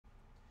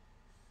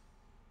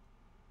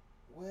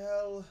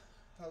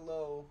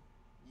Hello,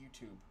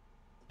 YouTube.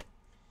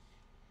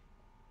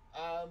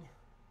 Um,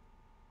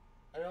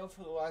 I know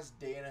for the last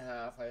day and a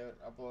half I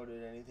haven't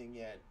uploaded anything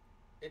yet.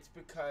 It's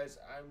because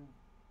I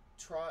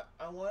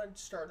want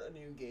to start a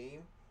new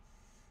game.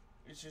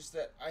 It's just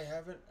that I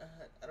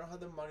don't have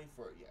the money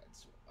for it yet.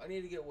 So I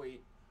need to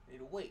wait.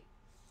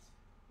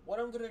 What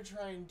I'm gonna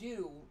try and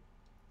do,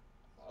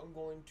 I'm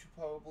going to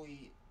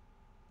probably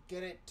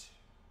get it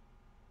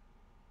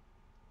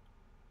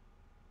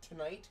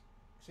tonight,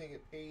 so I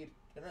get paid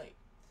tonight.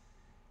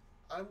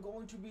 I'm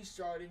going to be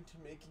starting to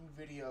making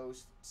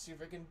videos, see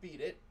if I can beat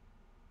it.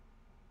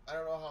 I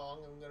don't know how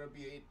long I'm gonna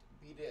beat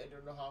it. I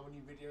don't know how many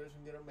videos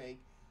I'm gonna make.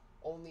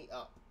 Only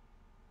up.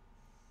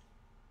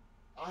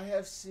 I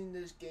have seen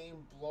this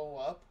game blow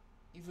up,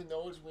 even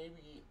though it's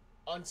maybe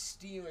on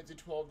Steam it's a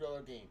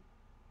 $12 game,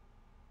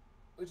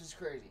 which is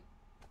crazy.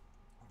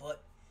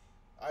 But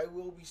I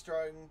will be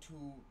starting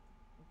to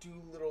do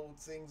little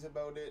things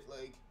about it,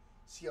 like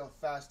see how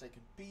fast I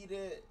can beat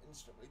it and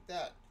stuff like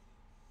that.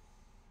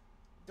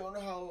 Don't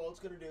know how well it's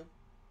gonna do.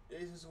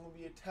 This is gonna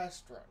be a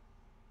test run.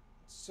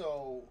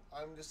 So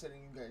I'm just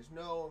letting you guys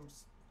know.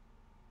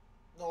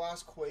 The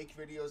last Quake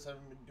videos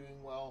haven't been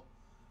doing well.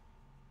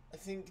 I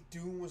think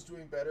Doom was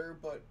doing better,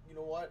 but you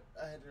know what?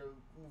 I had to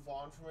move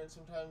on from it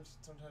sometimes.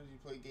 Sometimes you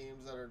play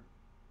games that are,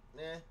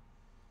 eh.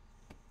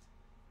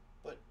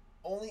 But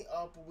Only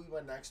Up will be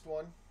my next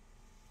one,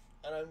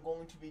 and I'm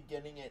going to be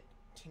getting it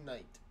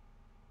tonight.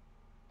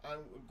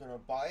 I'm gonna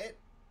buy it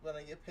when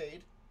I get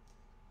paid.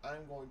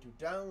 I'm going to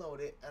download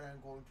it, and I'm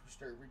going to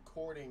start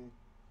recording.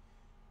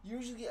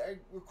 Usually I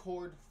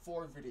record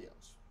 4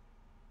 videos.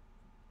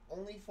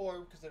 Only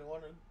 4 because I don't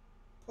want to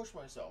push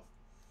myself.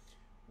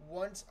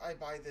 Once I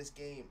buy this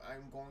game,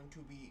 I'm going to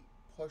be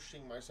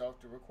pushing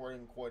myself to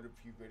recording quite a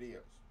few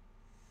videos.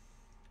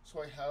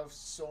 So I have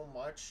so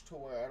much to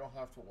where I don't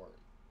have to worry.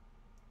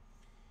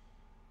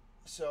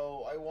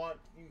 So I want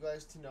you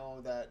guys to know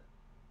that.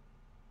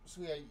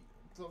 So yeah,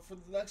 so for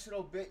the next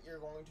little bit, you're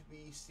going to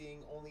be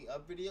seeing Only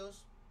Up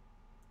videos.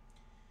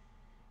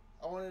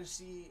 I want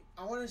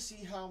to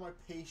see how my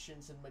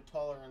patience and my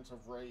tolerance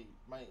of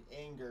my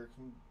anger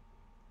can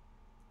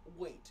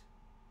wait.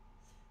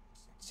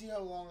 See how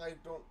long I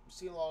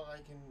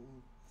can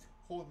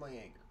hold my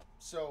anger.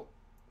 So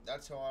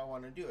that's how I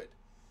want to do it.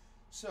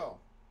 So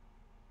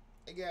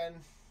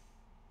again,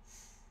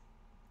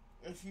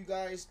 if you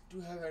guys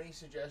do have any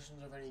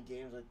suggestions of any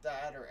games like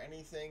that or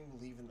anything,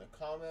 leave in the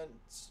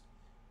comments.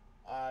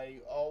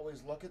 I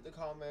always look at the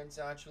comments.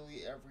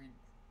 Actually,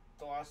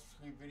 the last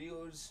 3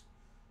 videos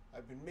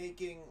I've been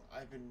making,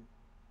 I've been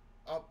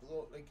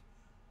looking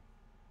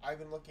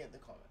at the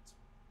comments.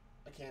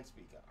 I can't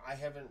speak. I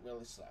haven't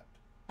really slept.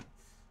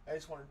 I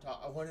just wanted to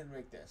talk. I wanted to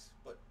make this,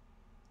 but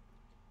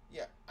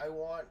yeah, I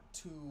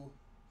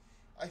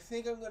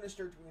think I'm gonna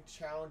start doing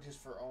challenges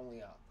for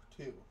Only Up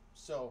too,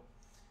 so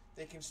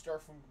they can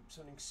start from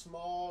something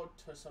small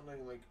to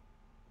something like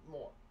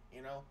more.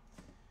 You know.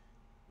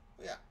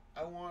 But yeah,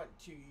 I want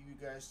you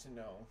guys to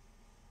know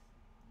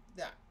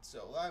that.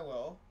 So I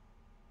will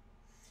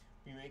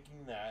be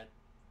making that.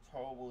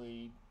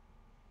 Probably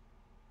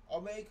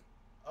I'll make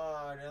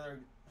another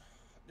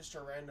just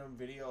a random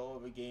video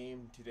of a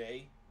game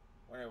today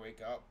when I wake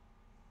up.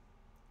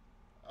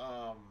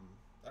 I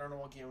don't know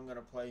what game I'm gonna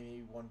play.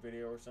 Maybe one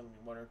video or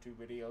something, 1 or 2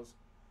 videos.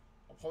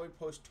 I'll probably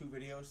post 2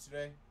 videos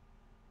today.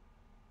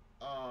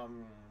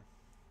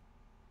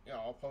 Yeah,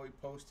 I'll probably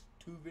post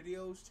 2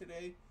 videos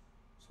today,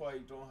 so I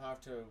don't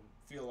have to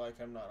feel like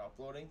I'm not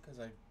uploading. Because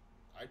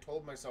I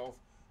told myself,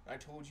 and I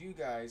told you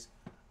guys,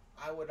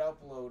 I would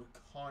upload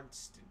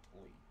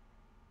constantly.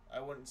 I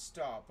wouldn't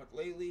stop. But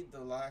lately, the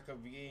lack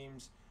of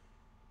games,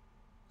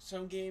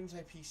 some games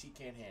my PC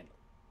can't handle,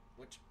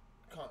 which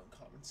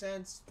common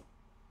sense,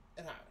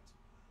 it happens.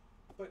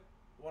 But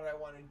what I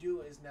want to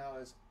do is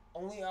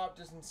Only Up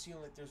doesn't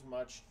seem like there's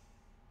much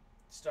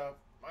stuff.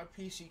 My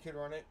PC could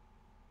run it.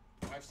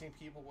 I've seen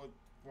people with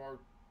more.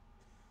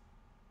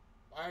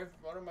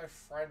 One of my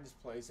friends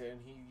plays it,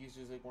 and he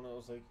uses like one of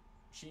those like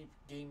cheap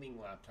gaming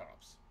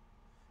laptops,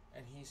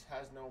 and he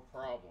has no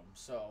problem.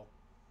 So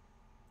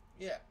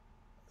yeah,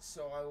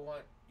 so I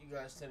want you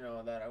guys to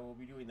know that I will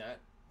be doing that.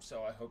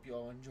 So I hope you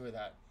all enjoy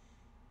that.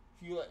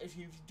 If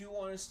you do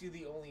want to see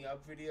the Only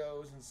Up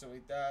videos and stuff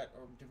like that,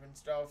 or different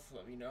stuff,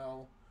 let me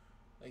know,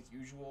 like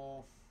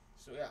usual.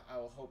 So yeah, I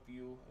will hope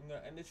you. I'm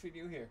gonna end this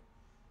video here.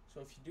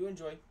 So if you do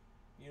enjoy,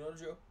 you know the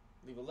drill.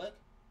 Leave a like,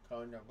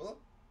 comment down below,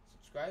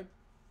 subscribe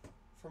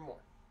for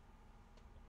more.